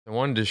I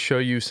wanted to show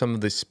you some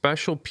of the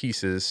special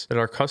pieces that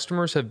our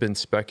customers have been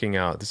speccing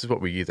out. This is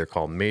what we either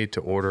call made to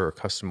order or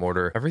custom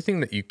order. Everything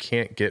that you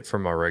can't get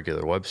from our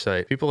regular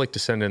website. People like to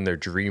send in their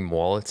dream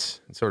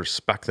wallets and sort of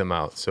spec them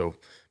out. So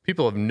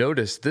people have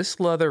noticed this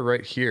leather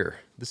right here.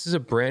 This is a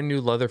brand new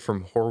leather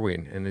from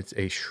Horween, and it's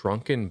a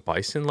shrunken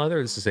bison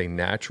leather. This is a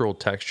natural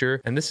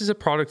texture, and this is a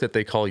product that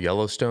they call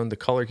Yellowstone. The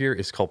color here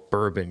is called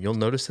bourbon. You'll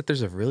notice that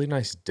there's a really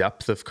nice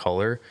depth of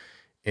color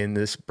in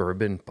this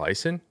bourbon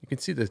bison. You can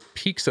see the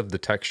peaks of the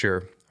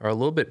texture are a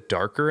little bit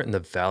darker and the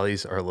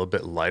valleys are a little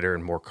bit lighter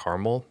and more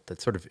caramel that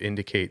sort of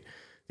indicate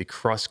the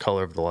crust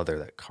color of the leather,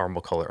 that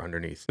caramel color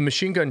underneath. The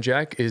machine gun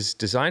jack is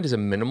designed as a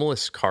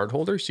minimalist card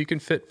holder, so you can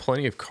fit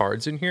plenty of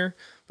cards in here,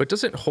 but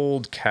doesn't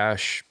hold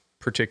cash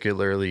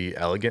particularly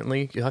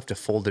elegantly. You'll have to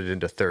fold it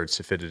into thirds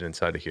to fit it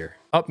inside of here.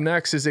 Up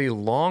next is a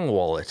long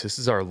wallet. This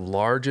is our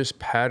largest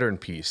pattern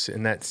piece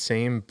in that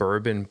same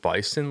bourbon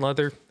bison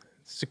leather.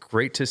 It's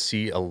great to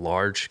see a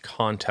large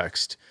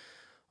context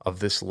of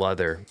this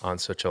leather on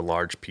such a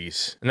large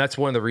piece. And that's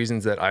one of the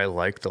reasons that I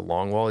like the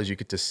long wall, is you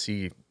get to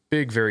see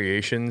big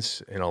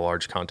variations in a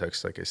large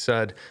context, like I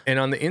said. And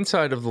on the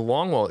inside of the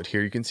long wallet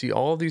here, you can see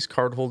all of these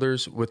card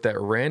holders with that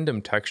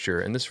random texture.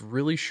 And this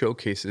really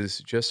showcases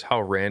just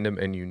how random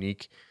and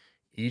unique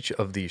each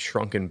of the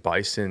shrunken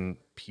bison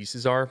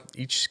pieces are.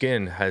 Each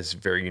skin has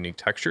very unique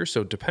texture,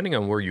 so depending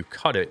on where you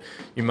cut it,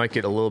 you might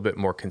get a little bit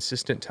more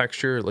consistent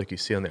texture like you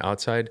see on the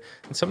outside,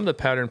 and some of the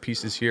pattern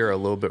pieces here are a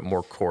little bit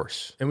more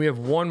coarse. And we have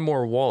one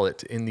more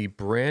wallet in the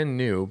brand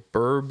new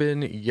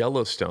bourbon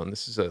Yellowstone.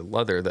 This is a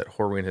leather that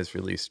Horween has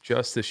released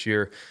just this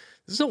year.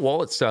 This is a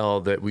wallet style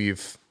that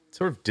we've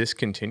sort of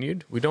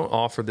discontinued. We don't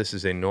offer this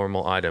as a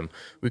normal item.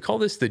 We call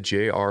this the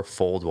JR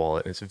Fold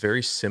wallet. It's a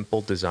very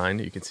simple design.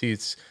 You can see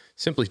it's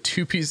simply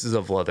two pieces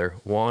of leather,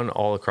 one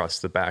all across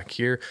the back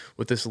here,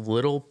 with this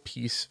little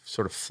piece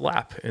sort of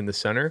flap in the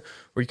center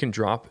where you can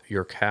drop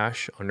your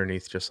cash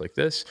underneath just like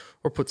this,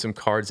 or put some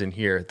cards in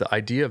here. The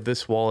idea of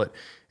this wallet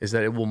is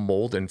that it will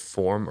mold and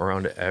form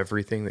around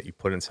everything that you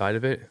put inside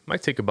of it. It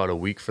might take about a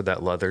week for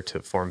that leather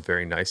to form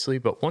very nicely,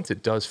 but once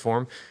it does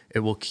form, it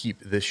will keep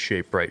this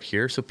shape right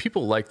here. So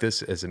people like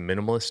this as a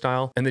minimalist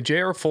style. And the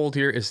JR Fold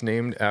here is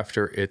named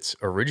after its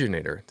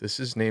originator.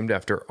 This is named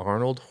after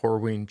Arnold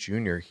Horween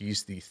Jr.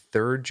 He's the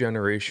third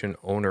generation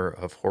owner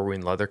of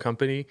Horween Leather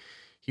Company.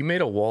 He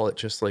made a wallet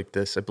just like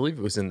this. I believe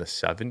it was in the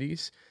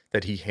 70s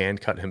that he hand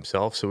cut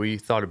himself. So we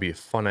thought it'd be a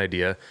fun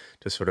idea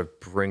to sort of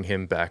bring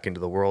him back into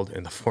the world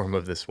in the form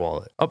of this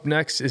wallet. Up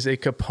next is a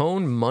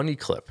Capone money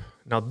clip.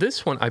 Now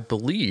this one, I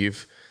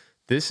believe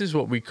this is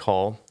what we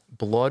call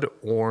blood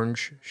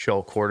orange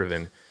shell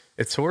cordovan.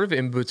 It's sort of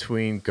in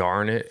between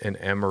garnet and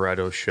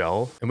amaretto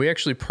shell. And we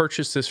actually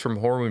purchased this from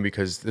Horween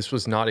because this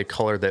was not a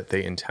color that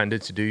they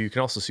intended to do. You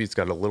can also see it's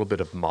got a little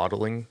bit of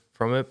modeling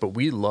from it, but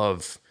we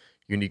love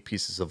unique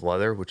pieces of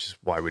leather, which is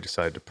why we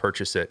decided to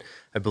purchase it.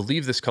 I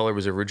believe this color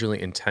was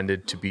originally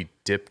intended to be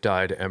dip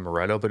dyed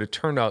amaretto, but it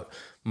turned out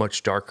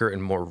much darker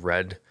and more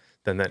red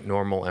than that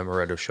normal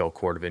amaretto shell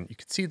cordovan. You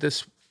can see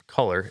this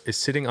color is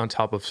sitting on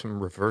top of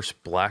some reverse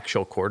black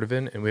shell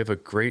cordovan, and we have a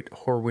great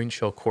Horween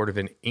shell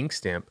cordovan ink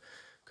stamp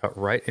cut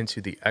right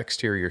into the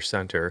exterior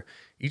center.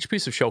 Each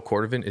piece of shell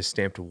cordovan is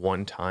stamped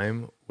one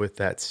time with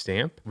that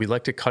stamp. We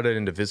like to cut it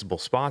into visible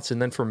spots,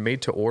 and then for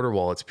made to order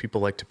wallets,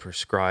 people like to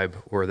prescribe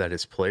where that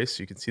is placed.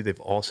 You can see they've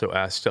also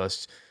asked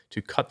us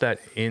to cut that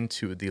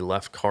into the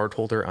left card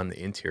holder on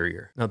the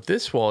interior. Now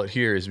this wallet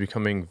here is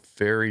becoming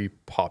very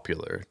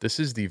popular. This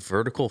is the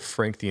vertical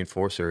Frank the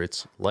Enforcer.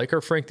 It's like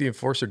our Frank the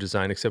Enforcer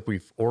design, except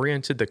we've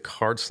oriented the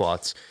card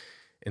slots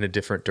in a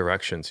different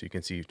direction. So you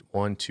can see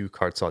 1, 2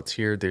 card slots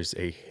here. There's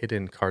a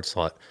hidden card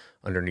slot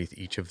underneath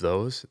each of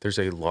those. There's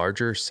a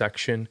larger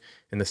section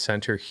in the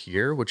center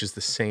here, which is the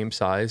same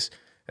size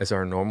as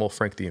our normal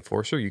Frank the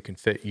Enforcer. You can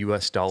fit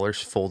US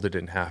dollars folded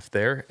in half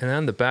there. And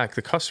on the back,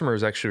 the customer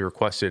has actually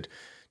requested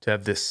to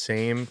have this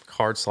same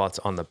card slots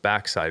on the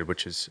back side,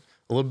 which is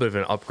a little bit of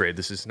an upgrade.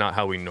 This is not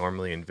how we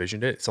normally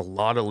envisioned it. It's a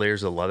lot of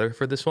layers of leather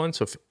for this one.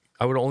 So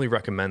I would only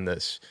recommend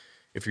this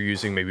if you're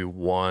using maybe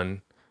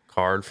one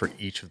card for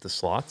each of the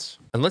slots.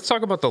 And let's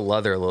talk about the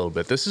leather a little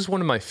bit. This is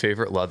one of my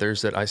favorite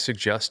leathers that I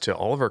suggest to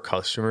all of our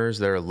customers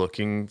that are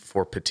looking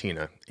for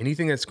patina.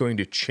 Anything that's going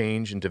to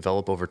change and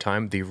develop over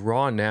time, the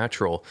raw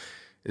natural,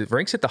 it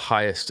ranks at the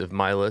highest of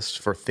my list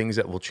for things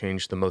that will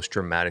change the most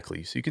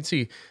dramatically. So you can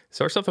see it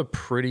starts off a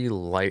pretty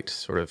light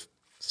sort of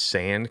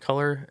sand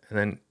color, and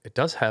then it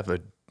does have a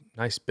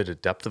nice bit of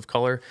depth of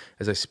color.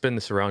 As I spin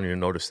this around, you'll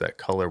notice that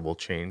color will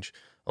change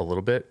a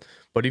little bit.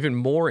 But even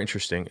more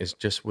interesting is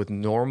just with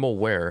normal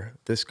wear,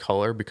 this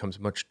color becomes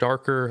much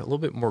darker, a little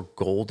bit more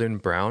golden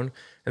brown.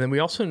 And then we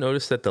also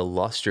notice that the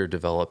luster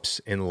develops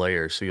in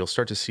layers. So you'll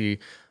start to see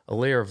a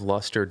layer of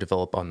luster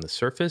develop on the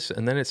surface,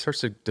 and then it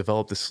starts to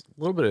develop this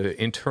little bit of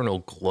internal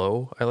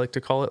glow, I like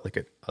to call it, like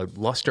a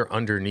luster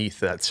underneath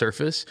that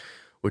surface,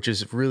 which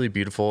is really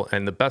beautiful.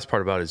 And the best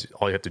part about it is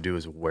all you have to do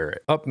is wear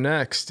it. Up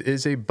next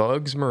is a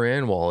Bugs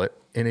Moran wallet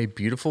in a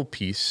beautiful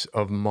piece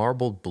of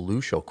marbled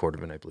blue shell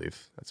cordovan, I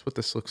believe. That's what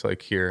this looks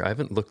like here. I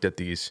haven't looked at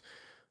these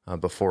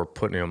before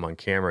putting them on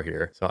camera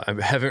here. So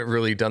I haven't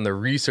really done the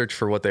research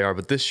for what they are,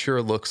 but this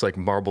sure looks like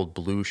marbled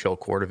blue shell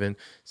cordovan.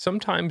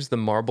 Sometimes the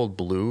marbled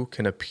blue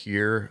can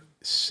appear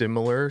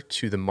similar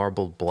to the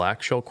marbled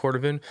black shell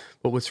cordovan,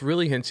 but what's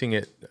really hinting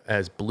it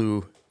as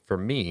blue for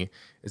me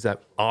is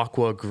that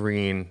aqua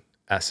green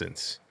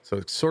essence. So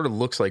it sort of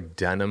looks like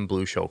denim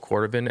blue shell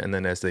cordovan, and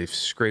then as they've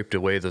scraped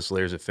away those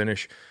layers of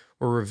finish,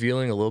 we're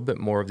revealing a little bit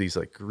more of these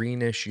like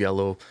greenish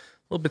yellow,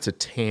 little bits of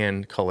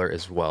tan color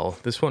as well.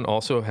 This one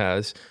also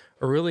has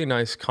a really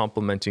nice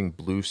complementing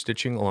blue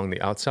stitching along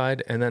the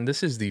outside. And then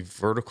this is the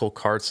vertical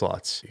card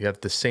slots. You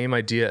have the same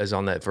idea as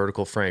on that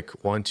vertical frank,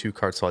 1, 2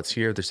 card slots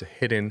here. There's a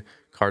hidden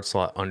card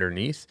slot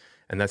underneath,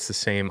 and that's the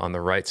same on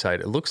the right side.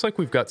 It looks like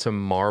we've got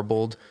some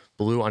marbled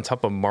blue on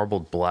top of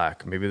marbled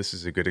black. Maybe this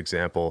is a good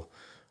example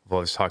of what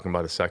I was talking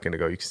about a second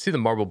ago. You can see the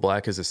marbled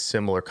black is a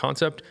similar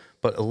concept,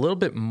 but a little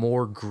bit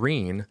more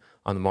green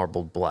on the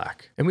marbled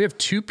black. And we have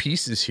 2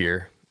 pieces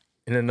here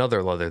in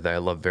another leather that I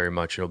love very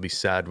much. It'll be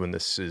sad when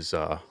this is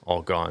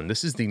all gone.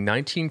 This is the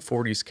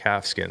 1940s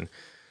calfskin.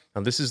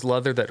 Now this is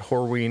leather that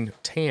Horween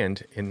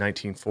tanned in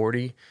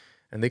 1940,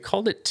 and they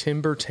called it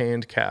timber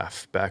tanned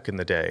calf back in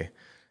the day.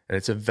 And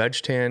it's a veg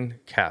tan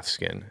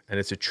calfskin, and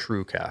it's a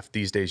true calf.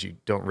 These days you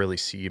don't really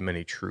see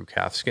many true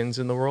calfskins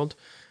in the world,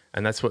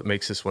 and that's what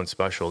makes this one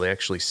special. They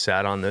actually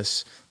sat on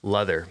this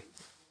leather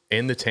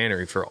in the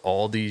tannery for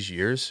all these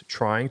years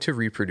trying to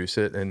reproduce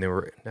it, and they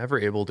were never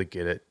able to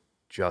get it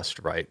just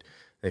right.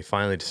 They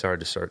finally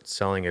decided to start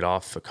selling it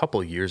off a couple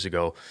of years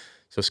ago.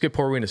 So Skip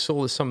Horween has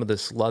sold us some of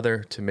this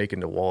leather to make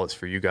into wallets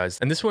for you guys.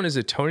 And this one is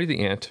a Tony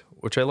the Ant,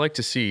 which I like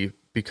to see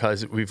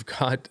because we've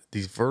got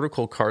these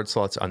vertical card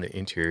slots on the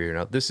interior.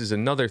 Now, this is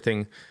another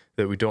thing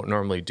that we don't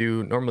normally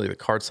do. Normally the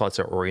card slots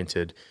are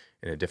oriented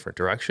in a different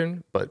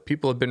direction, but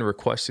people have been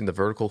requesting the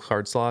vertical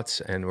card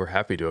slots, and we're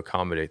happy to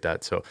accommodate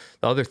that. So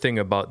the other thing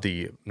about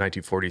the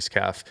 1940s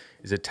calf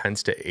is it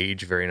tends to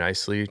age very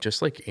nicely,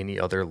 just like any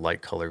other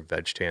light color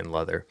veg tan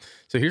leather.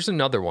 So here's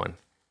another one,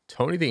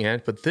 Tony the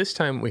Ant, but this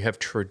time we have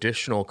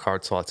traditional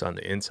card slots on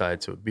the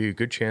inside, so it'd be a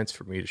good chance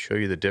for me to show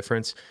you the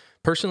difference.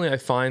 Personally, I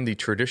find the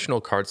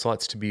traditional card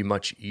slots to be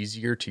much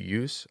easier to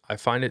use. I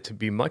find it to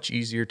be much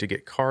easier to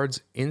get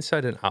cards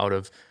inside and out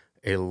of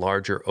a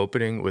larger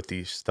opening with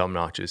these thumb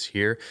notches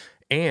here.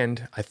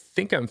 And I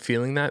think I'm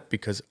feeling that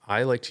because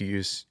I like to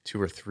use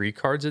 2 or 3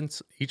 cards in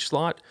each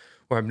slot,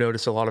 where I've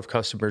noticed a lot of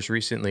customers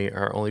recently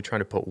are only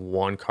trying to put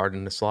 1 card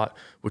in the slot,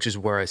 which is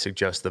where I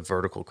suggest the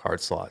vertical card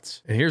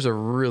slots. And here's a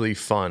really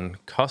fun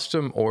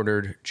custom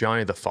ordered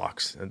Johnny the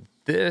Fox. And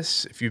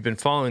this, if you've been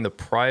following the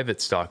private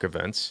stock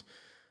events,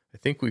 I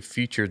think we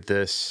featured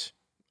this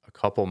a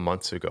couple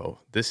months ago.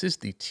 This is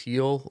the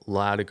teal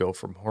Latigo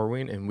from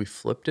Horween, and we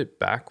flipped it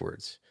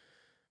backwards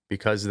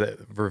because the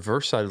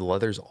reverse side of the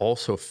leather is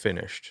also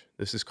finished.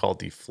 This is called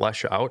the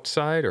flesh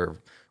outside,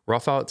 or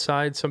rough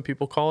outside, some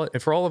people call it.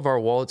 And for all of our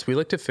wallets, we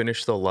like to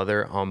finish the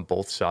leather on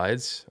both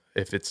sides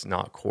if it's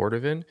not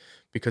cordovan,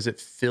 because it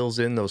fills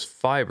in those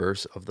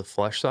fibers of the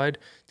flesh side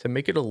to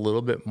make it a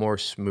little bit more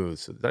smooth.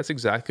 So that's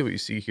exactly what you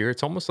see here.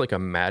 It's almost like a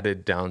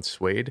matted down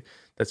suede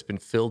that's been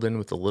filled in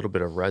with a little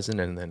bit of resin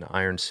and then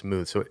ironed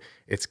smooth. So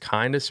it's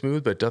kind of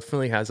smooth, but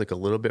definitely has like a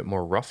little bit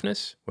more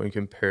roughness when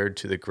compared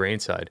to the grain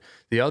side.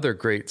 The other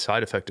great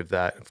side effect of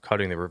that, of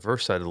cutting the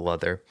reverse side of the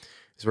leather,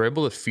 is we're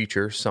able to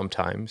feature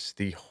sometimes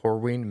the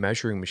Horween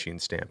measuring machine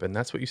stamp. And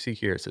that's what you see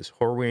here. It says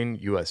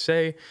Horween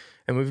USA.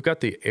 And we've got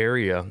the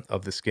area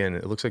of the skin.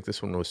 It looks like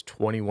this one was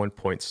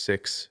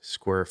 21.6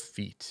 square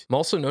feet. I'm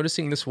also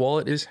noticing this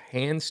wallet is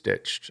hand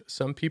stitched.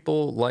 Some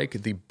people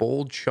like the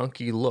bold,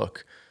 chunky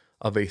look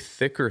of a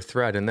thicker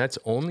thread, and that's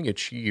only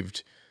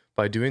achieved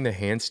by doing the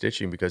hand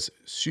stitching, because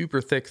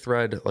super thick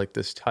thread like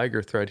this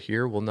tiger thread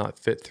here will not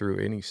fit through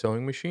any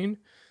sewing machine.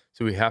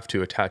 So we have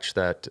to attach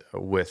that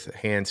with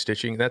hand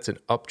stitching. That's an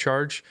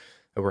upcharge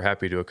that we're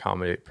happy to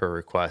accommodate per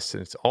request.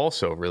 And it's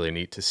also really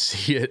neat to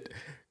see it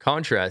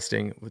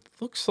contrasting with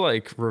looks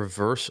like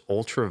reverse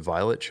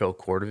ultraviolet shell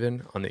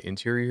cordovan on the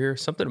interior here.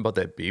 Something about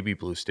that baby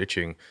blue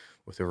stitching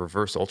with the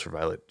reverse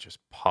ultraviolet just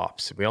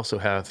pops. We also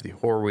have the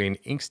Horween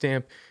ink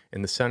stamp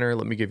in the center.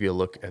 Let me give you a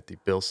look at the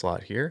bill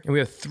slot here. And we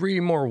have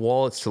 3 more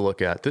wallets to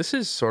look at. This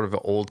is sort of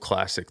an old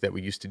classic that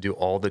we used to do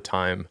all the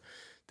time.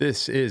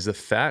 This is the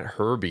Fat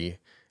Herbie.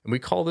 And we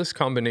call this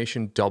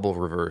combination double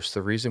reverse.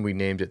 The reason we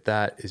named it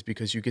that is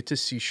because you get to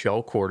see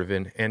shell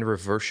cordovan and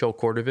reverse shell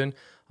cordovan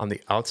on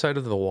the outside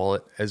of the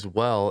wallet as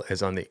well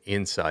as on the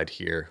inside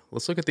here.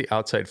 Let's look at the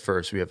outside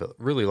first. We have a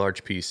really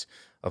large piece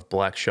of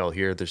black shell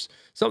here. There's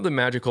something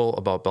magical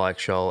about black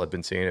shell. I've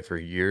been saying it for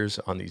years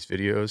on these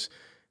videos. It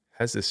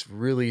has this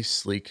really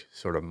sleek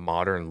sort of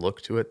modern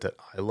look to it that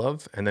I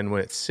love. And then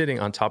when it's sitting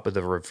on top of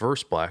the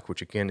reverse black,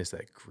 which again is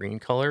that green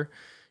color,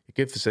 it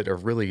gives it a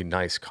really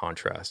nice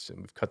contrast. And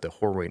we've cut the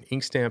Horween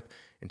ink stamp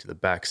into the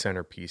back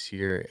center piece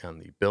here on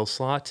the bill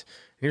slot.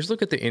 And here's a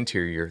look at the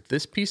interior.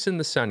 This piece in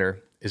the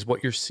center is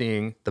what you're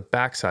seeing the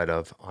backside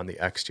of on the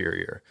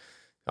exterior.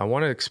 I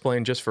want to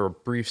explain just for a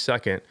brief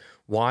second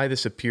why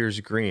this appears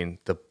green.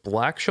 The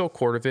black shell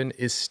cordovan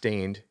is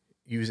stained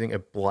using a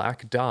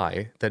black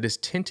dye that is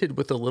tinted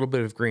with a little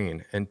bit of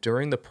green. And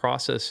during the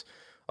process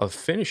of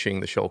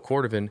finishing the shell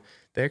cordovan,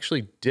 they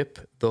actually dip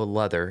the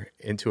leather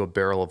into a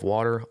barrel of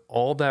water.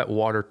 All that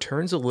water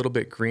turns a little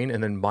bit green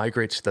and then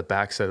migrates to the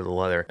backside of the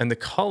leather. And the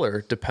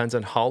color depends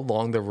on how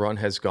long the run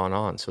has gone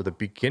on. So the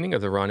beginning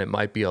of the run, it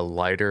might be a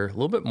lighter, a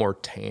little bit more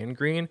tan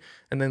green.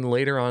 And then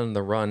later on in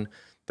the run,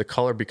 the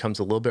color becomes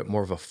a little bit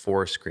more of a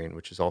forest green,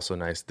 which is also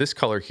nice. This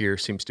color here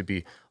seems to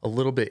be a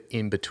little bit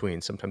in between.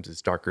 Sometimes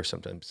it's darker,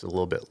 sometimes it's a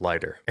little bit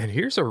lighter. And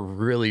here's a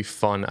really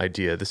fun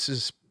idea. This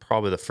is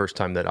probably the first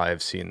time that I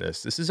have seen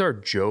this. This is our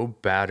Joe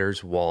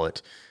Batters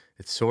wallet.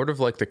 It's sort of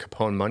like the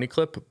Capone money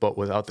clip, but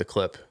without the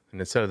clip. And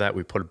instead of that,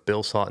 we put a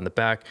bill slot in the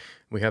back.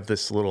 We have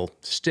this little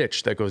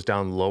stitch that goes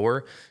down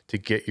lower to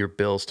get your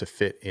bills to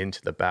fit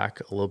into the back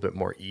a little bit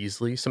more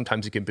easily.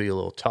 Sometimes it can be a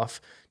little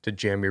tough to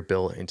jam your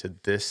bill into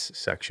this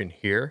section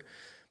here.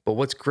 But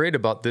what's great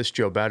about this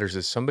Joe Batters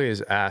is somebody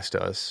has asked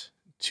us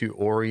to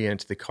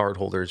orient the card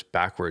holders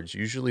backwards.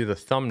 Usually the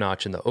thumb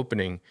notch in the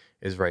opening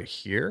is right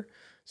here.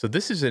 So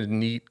this is a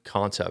neat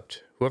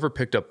concept. Whoever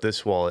picked up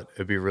this wallet,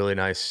 it'd be really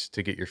nice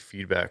to get your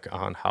feedback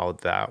on how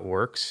that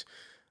works.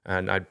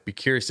 And I'd be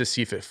curious to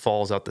see if it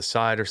falls out the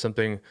side or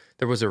something.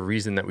 There was a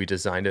reason that we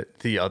designed it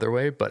the other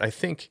way, but I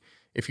think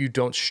if you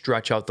don't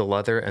stretch out the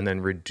leather and then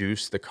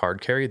reduce the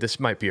card carry, this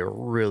might be a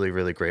really,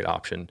 really great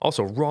option.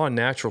 Also, raw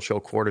natural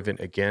shell cordovan,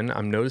 again,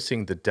 I'm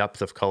noticing the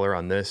depth of color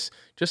on this.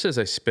 Just as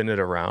I spin it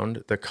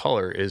around, the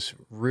color is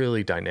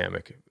really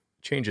dynamic.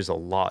 Changes a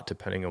lot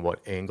depending on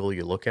what angle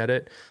you look at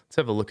it. Let's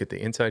have a look at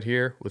the inside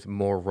here with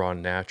more raw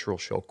natural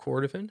shell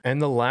cordovan.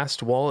 And the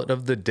last wallet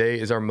of the day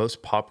is our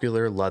most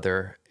popular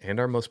leather and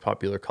our most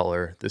popular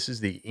color. This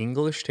is the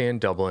English Tan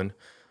Dublin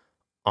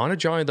on a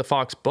Johnny the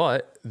Fox,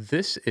 but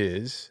this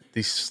is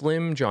the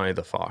slim Johnny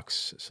the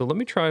Fox. So let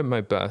me try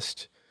my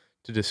best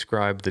to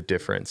describe the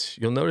difference.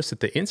 You'll notice that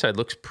the inside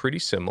looks pretty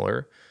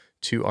similar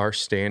to our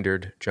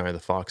standard Johnny the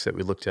Fox that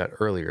we looked at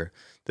earlier.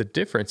 The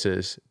difference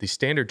is the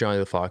standard Johnny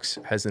the Fox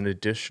has an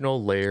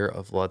additional layer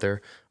of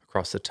leather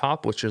across the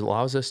top, which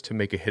allows us to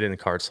make a hidden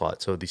card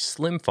slot. So the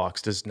Slim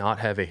Fox does not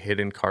have a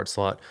hidden card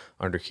slot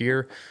under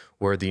here,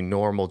 where the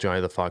normal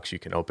Johnny the Fox, you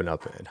can open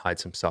up and hide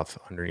some stuff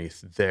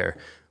underneath there.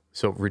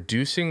 So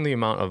reducing the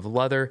amount of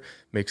leather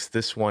makes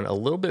this one a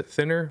little bit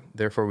thinner.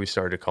 Therefore, we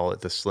started to call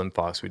it the Slim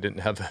Fox. We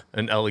didn't have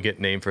an elegant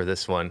name for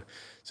this one.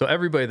 So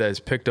everybody that has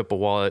picked up a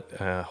wallet,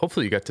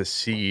 hopefully you got to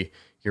see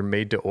your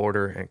made to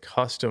order and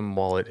custom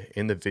wallet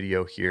in the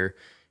video here.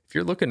 If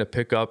you're looking to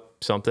pick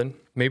up something,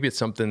 maybe it's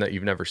something that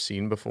you've never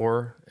seen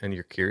before and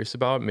you're curious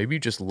about, maybe you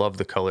just love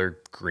the color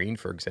green,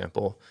 for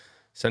example,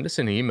 send us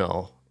an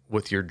email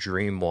with your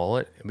dream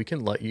wallet and we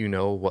can let you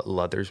know what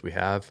leathers we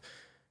have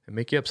and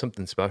make you up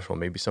something special.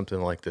 Maybe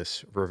something like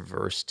this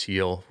reverse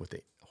teal with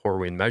the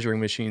Horween measuring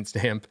machine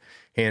stamp,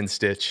 hand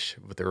stitch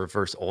with the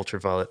reverse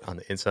ultraviolet on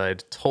the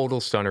inside. Total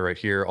stunner right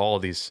here. All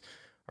of these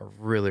are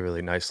really,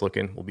 really nice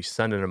looking. We'll be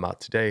sending them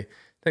out today.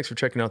 Thanks for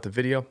checking out the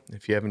video.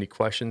 If you have any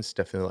questions,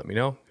 definitely let me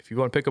know. If you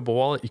want to pick up a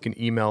wallet, you can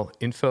email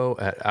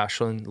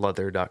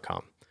info@ashlandleather.com.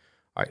 All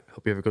right,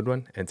 hope you have a good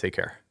one and take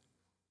care.